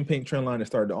 The same pink trend line that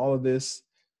started all of this.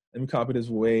 Let me copy this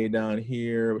way down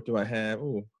here. What do I have?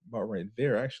 Oh, about right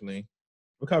there, actually.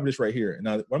 We'll copy this right here.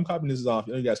 Now, when I'm copying this off,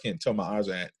 you guys can't tell my eyes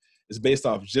are at. It's based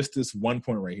off just this one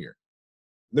point right here.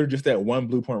 Literally just that one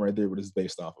blue point right there, what it's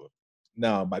based off of.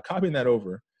 Now, by copying that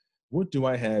over, what do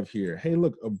I have here? Hey,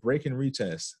 look, a break and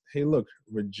retest. Hey, look,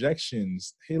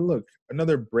 rejections. Hey, look,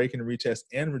 another break and retest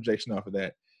and rejection off of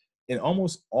that. And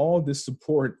almost all this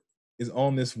support is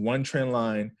on this one trend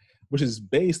line, which is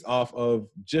based off of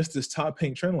just this top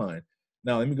pink trend line.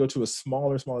 Now, let me go to a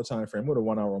smaller time frame. Go to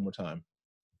 1 hour one more time.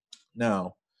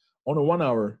 Now, on a 1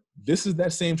 hour, this is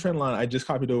that same trend line I just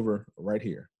copied over right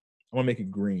here. I'm gonna make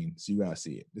it green so you guys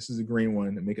see it. This is a green one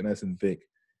and make it nice and thick.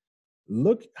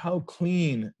 Look how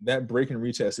clean that break and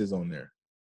retest is on there.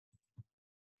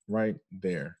 Right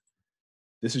there.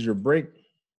 This is your break.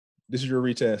 This is your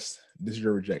retest. This is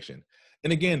your rejection.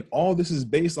 And again, all this is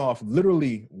based off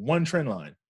literally one trend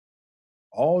line.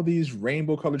 All these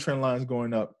rainbow colored trend lines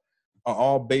going up are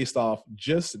all based off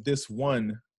just this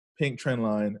one pink trend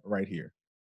line right here.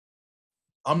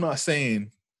 I'm not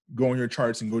saying go on your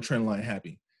charts and go trend line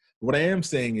happy. What I am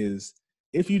saying is,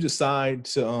 if you decide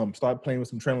to start playing with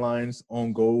some trend lines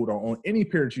on gold or on any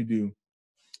pair that you do,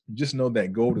 just know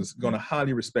that gold is going to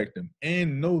highly respect them.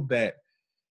 And know that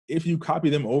if you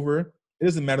copy them over, it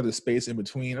doesn't matter the space in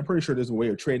between. I'm pretty sure there's a way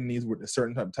of trading these with a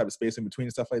certain type of space in between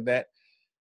and stuff like that.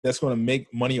 That's going to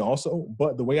make money also.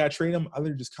 But the way I trade them, I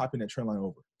literally just copying that trend line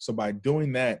over. So by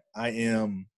doing that, I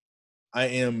am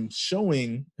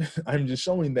showing, I'm just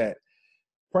showing that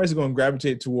price is going to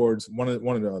gravitate towards one or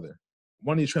the other.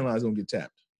 One of these trend lines is going to get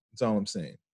tapped. That's all I'm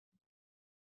saying.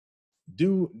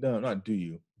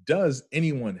 Does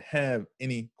anyone have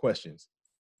any questions?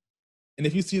 And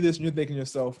if you see this and you're thinking to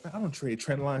yourself, I don't trade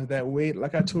trend lines that way.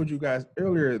 Like I told you guys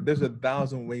earlier, there's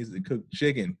 1,000 ways to cook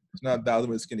chicken. It's not 1,000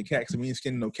 ways to skin a cat, because we ain't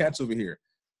skinning no cats over here.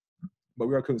 But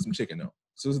we are cooking some chicken though.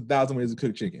 So there's 1,000 ways to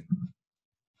cook chicken.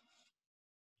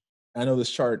 I know this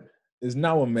chart is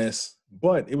now a mess,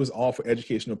 but it was all for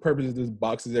educational purposes. There's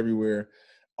boxes everywhere.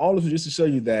 All this was just to show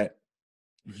you that.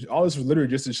 All this was literally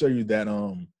just to show you that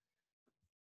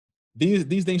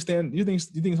these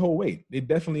things hold weight. They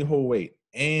definitely hold weight,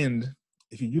 and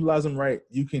if you utilize them right,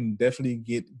 you can definitely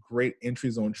get great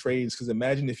entries on trades. Because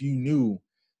imagine if you knew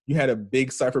you had a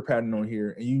big cipher pattern on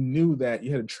here, and you knew that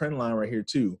you had a trend line right here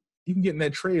too. You can get in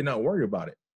that trade and not worry about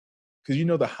it, because you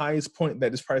know the highest point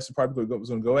that this price was probably going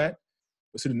to go at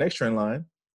was to the next trend line.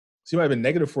 So you might have been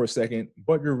negative for a second,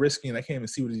 but you're risking, I can't even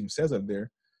see what it even says up there.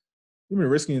 You've been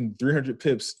risking 300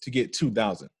 pips to get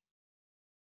 2,000.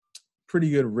 Pretty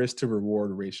good risk to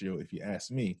reward ratio, if you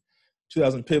ask me.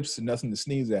 2,000 pips is nothing to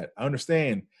sneeze at. I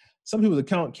understand some people's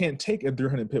account can't take a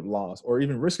 300 pip loss or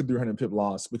even risk a 300 pip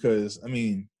loss, because, I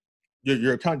mean,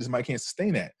 your account just might can't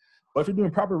sustain that. But if you're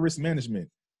doing proper risk management,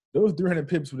 those 300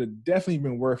 pips would have definitely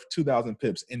been worth 2,000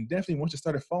 pips. And definitely once it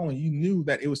started falling, you knew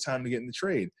that it was time to get in the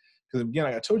trade. Because again,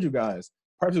 like I told you guys,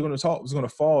 price was going to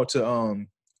fall to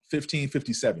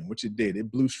 1557, which it did.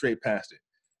 It blew straight past it.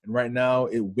 And right now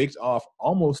it wicked off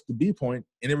almost the B point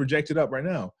and it rejected up right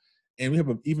now. And we have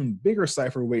an even bigger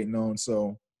cipher waiting on.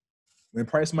 So when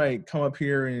price might come up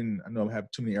here, and I know I have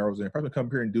too many arrows there, price might come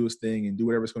up here and do its thing and do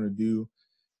whatever it's going to do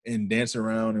and dance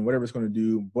around and whatever it's going to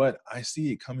do. But I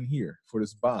see it coming here for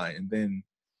this buy and then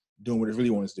doing what it really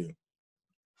wants to do.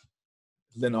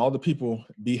 Then all the people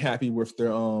be happy with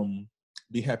their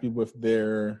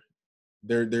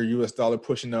US dollar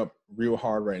pushing up real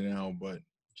hard right now. But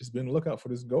just be on the lookout for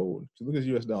this gold. So look at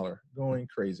US dollar going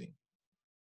crazy,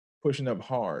 pushing up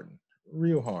hard,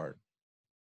 real hard.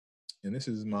 And this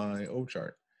is my old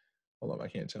chart. Hold on, I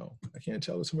can't tell. I can't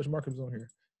tell. There's so much markers on here.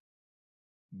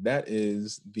 That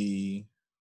is the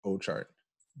old chart.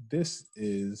 This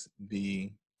is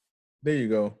the, there you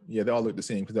go. Yeah, they all look the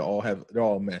same because they're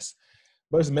all a mess.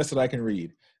 But it's a mess that I can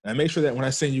read. And I make sure that when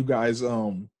I send you guys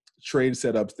trade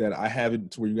setups that I have it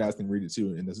to where you guys can read it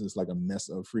too. And this is like a mess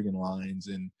of freaking lines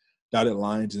and dotted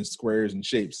lines and squares and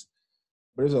shapes.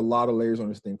 But there's a lot of layers on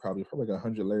this thing, probably like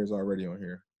 100 layers already on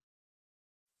here.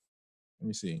 Let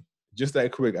me see. Just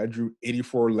that quick, I drew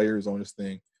 84 layers on this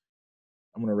thing.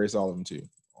 I'm gonna erase all of them too.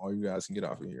 All you guys can get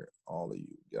off of here. All of you,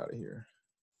 get out of here.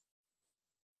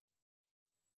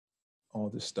 All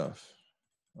this stuff.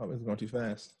 Oh, it's going too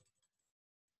fast.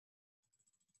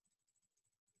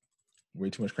 Way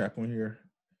too much crap on here.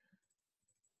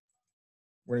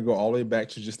 We're gonna go all the way back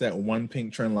to just that one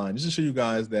pink trend line, just to show you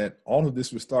guys that all of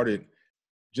this was started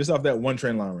just off that one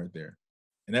trend line right there.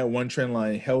 And that one trend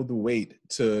line held the weight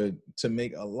to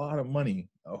make a lot of money,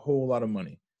 a whole lot of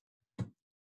money.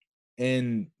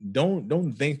 And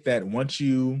don't think that once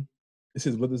you, this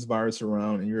is with this virus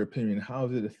around, in your opinion, how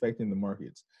is it affecting the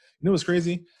markets? You know what's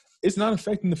crazy? It's not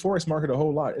affecting the forex market a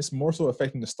whole lot. It's more so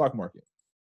affecting the stock market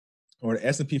or the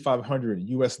S&P 500,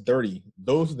 US 30,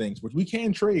 those things, which we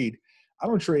can trade. I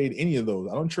don't trade any of those.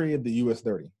 I don't trade the US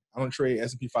 30. I don't trade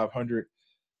S&P 500.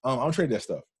 I don't trade that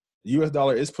stuff. The US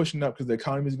dollar is pushing up because the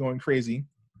economy is going crazy.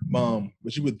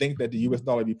 But you would think that the US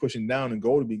dollar would be pushing down and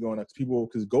gold would be going up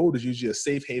because gold is usually a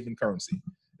safe haven currency,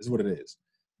 is what it is.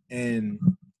 And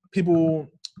people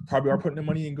probably are putting their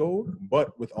money in gold,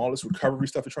 but with all this recovery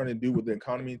stuff they're trying to do with the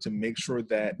economy to make sure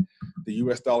that the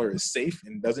US dollar is safe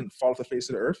and doesn't fall off the face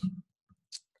of the earth,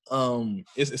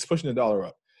 it's pushing the dollar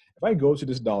up. If I go to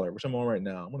this dollar, which I'm on right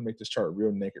now, I'm gonna make this chart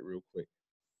real naked real quick.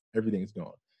 Everything's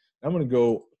gone. I'm gonna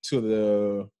go to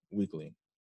the weekly.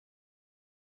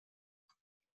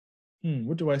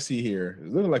 What do I see here?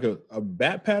 It looks like a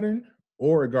bat pattern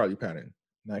or a Gartley pattern.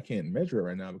 Now I can't measure it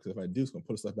right now because if I do, it's gonna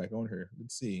put stuff back on here.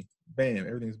 Let's see. Bam,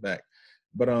 everything's back.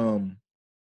 But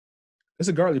it's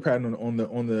a Gartley pattern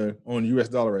on US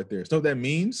dollar right there. So what that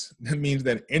means? That means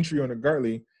that entry on the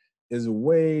Gartley is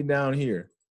way down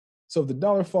here. So if the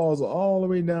dollar falls all the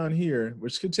way down here,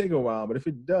 which could take a while, but if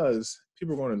it does,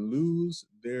 people are going to lose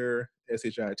their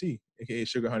SHIT, aka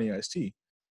sugar honey iced tea.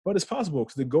 But it's possible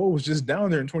because the gold was just down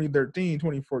there in 2013,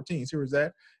 2014. See where's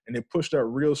that? And it pushed up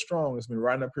real strong. It's been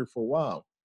riding up here for a while.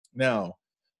 Now,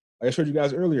 like I showed you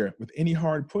guys earlier, with any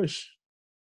hard push,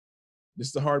 this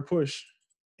is a hard push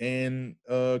and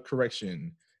a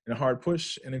correction, and a hard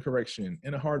push and a correction,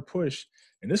 and a hard push.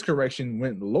 And this correction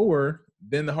went lower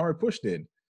than the hard push did.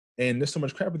 And there's so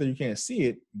much crap that you can't see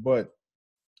it, but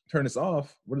turn this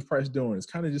off. What is price doing? It's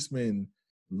kind of just been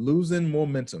losing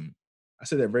momentum. I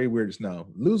said that very weird just now.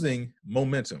 Losing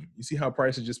momentum. You see how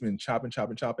price has just been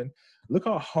chopping. Look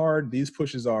how hard these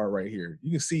pushes are right here.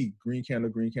 You can see green candle,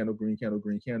 green candle, green candle,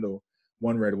 green candle,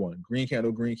 one red one. Green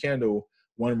candle,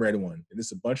 one red one. And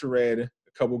it's a bunch of red, a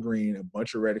couple green, a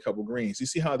bunch of red, a couple greens. You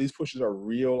see how these pushes are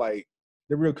real, like,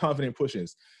 they're real confident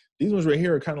pushes. These ones right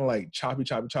here are kind of like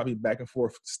choppy, back and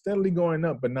forth, steadily going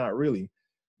up, but not really.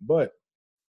 But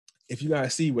if you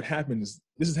guys see what happens,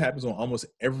 this happens on almost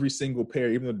every single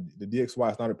pair, even though the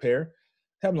DXY is not a pair, it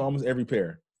happens on almost every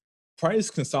pair.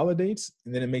 Price consolidates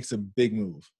and then it makes a big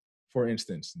move. For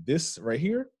instance, this right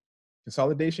here,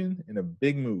 consolidation and a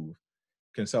big move.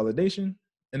 Consolidation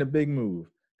and a big move.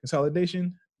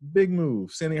 Consolidation, big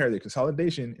move. Same thing right there,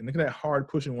 consolidation, and look at that hard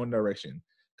push in one direction.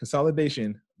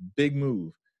 Consolidation, big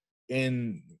move.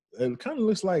 And it kind of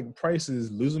looks like price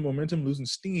is losing momentum, losing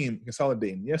steam,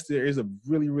 consolidating. Yes, there is a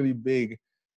really, really big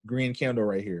green candle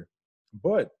right here.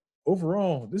 But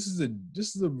overall, this is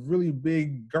a really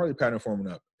big Gartley pattern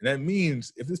forming up. And that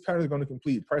means if this pattern is going to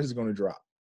complete, price is going to drop.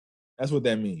 That's what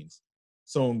that means.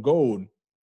 So in gold's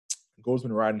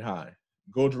been riding high.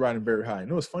 Gold's riding very high. You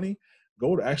know what's funny?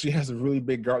 Gold actually has a really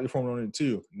big Gartley forming on it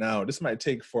too. Now, this might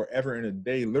take forever and a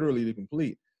day literally to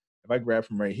complete. If I grab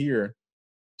from right here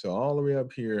to all the way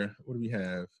up here, what do we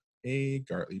have? A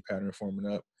Gartley pattern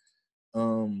forming up.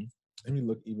 Let me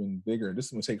look even bigger. This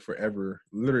is going to take forever,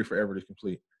 literally forever to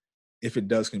complete. If it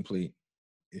does complete,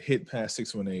 it hit past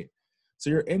 618. So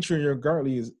your entry in your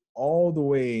Gartley is all the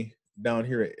way down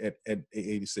here at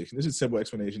 886. And this is simple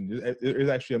explanation. There's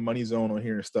actually a money zone on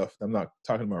here and stuff that I'm not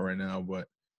talking about right now, but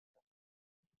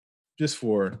just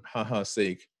for haha's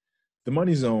sake, the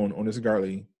money zone on this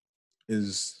Gartley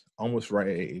is almost right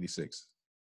at 886.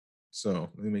 So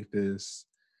let me make this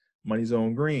money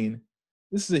zone green.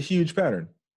 This is a huge pattern,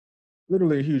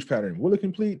 literally a huge pattern. Will it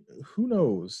complete? Who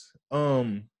knows?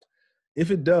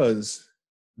 If it does,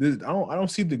 I don't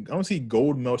see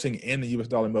gold melting and the US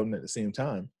dollar melting at the same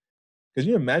time. Because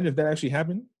you imagine if that actually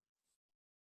happened?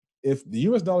 if the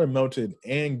US dollar melted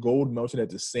and gold melted at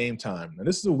the same time, now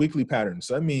this is a weekly pattern,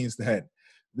 so that means that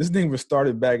this thing was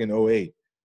started back in '08.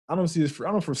 I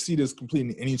don't foresee this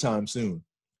completing anytime soon.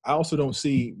 I also don't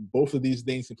see both of these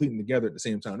things completing together at the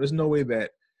same time. There's no way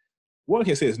that, well, I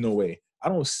can't say there's no way. I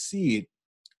don't see it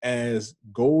as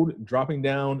gold dropping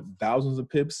down thousands of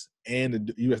pips and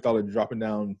the US dollar dropping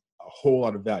down a whole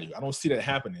lot of value. I don't see that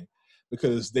happening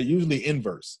because they're usually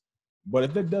inverse. But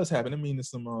if that does happen, I mean, there's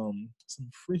some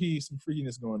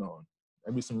freakiness going on.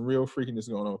 I mean, some real freakiness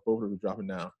going on with both of them dropping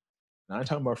down. Now, I'm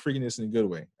talking about freakiness in a good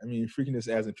way. I mean, freakiness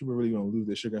as in people really going to lose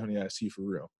their sugar honey iced tea for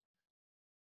real.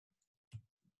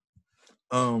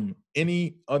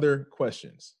 Any other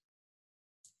questions?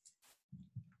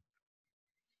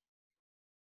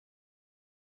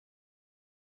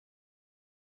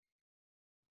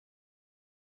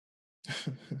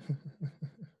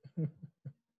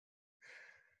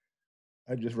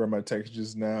 I just read my text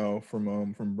just now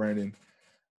from Brandon.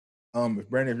 If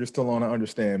Brandon, if you're still on, I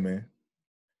understand, man.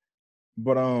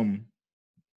 But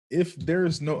if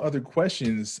there's no other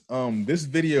questions, this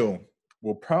video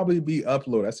will probably be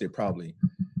uploaded. I say probably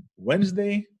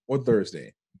Wednesday or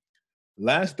Thursday.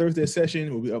 Last Thursday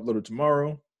session will be uploaded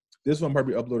tomorrow. This one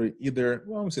probably uploaded either,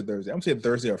 well, I'm gonna say Thursday. I'm gonna say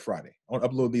Thursday or Friday. I want to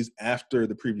upload these after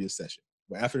the previous session,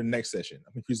 or after the next session.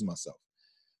 I'm confusing myself.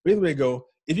 But either way go,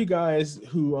 if you guys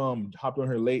who hopped on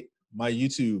here late, my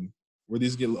YouTube, where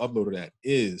these get uploaded at,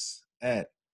 is at,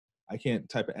 I can't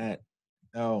type it at,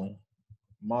 Elmodern.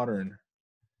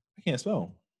 I can't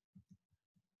spell.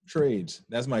 Trades.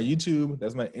 That's my YouTube.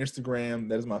 That's my Instagram.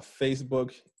 That is my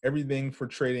Facebook. Everything for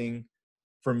trading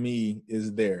for me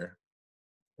is there,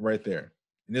 right there.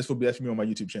 And this will be definitely on my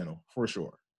YouTube channel for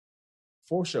sure.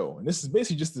 For sure. And this is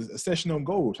basically just a session on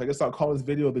gold. I guess I'll call this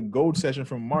video the gold session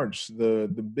from March, the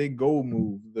big gold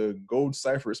move, the gold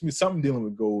cipher. It's gonna be something dealing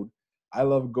with gold. I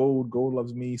love gold. Gold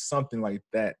loves me. Something like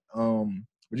that.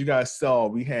 But you guys saw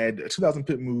we had a 2,000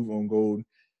 pip move on gold.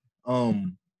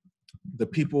 The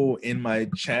people in my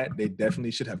chat, they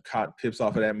definitely should have caught pips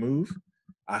off of that move.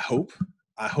 I hope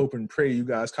and pray you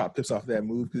guys caught pips off of that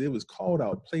move because it was called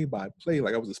out play by play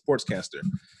like I was a sportscaster.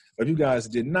 But if you guys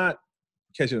did not,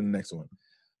 catch it in the next one.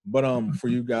 But for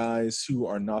you guys who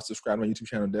are not subscribed to my YouTube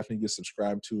channel, definitely get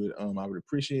subscribed to it. I would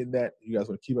appreciate that. You guys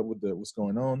want to keep up with what's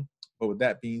going on. But with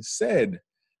that being said,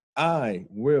 I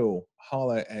will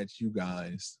holla at you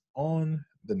guys on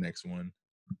the next one.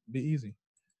 Be easy.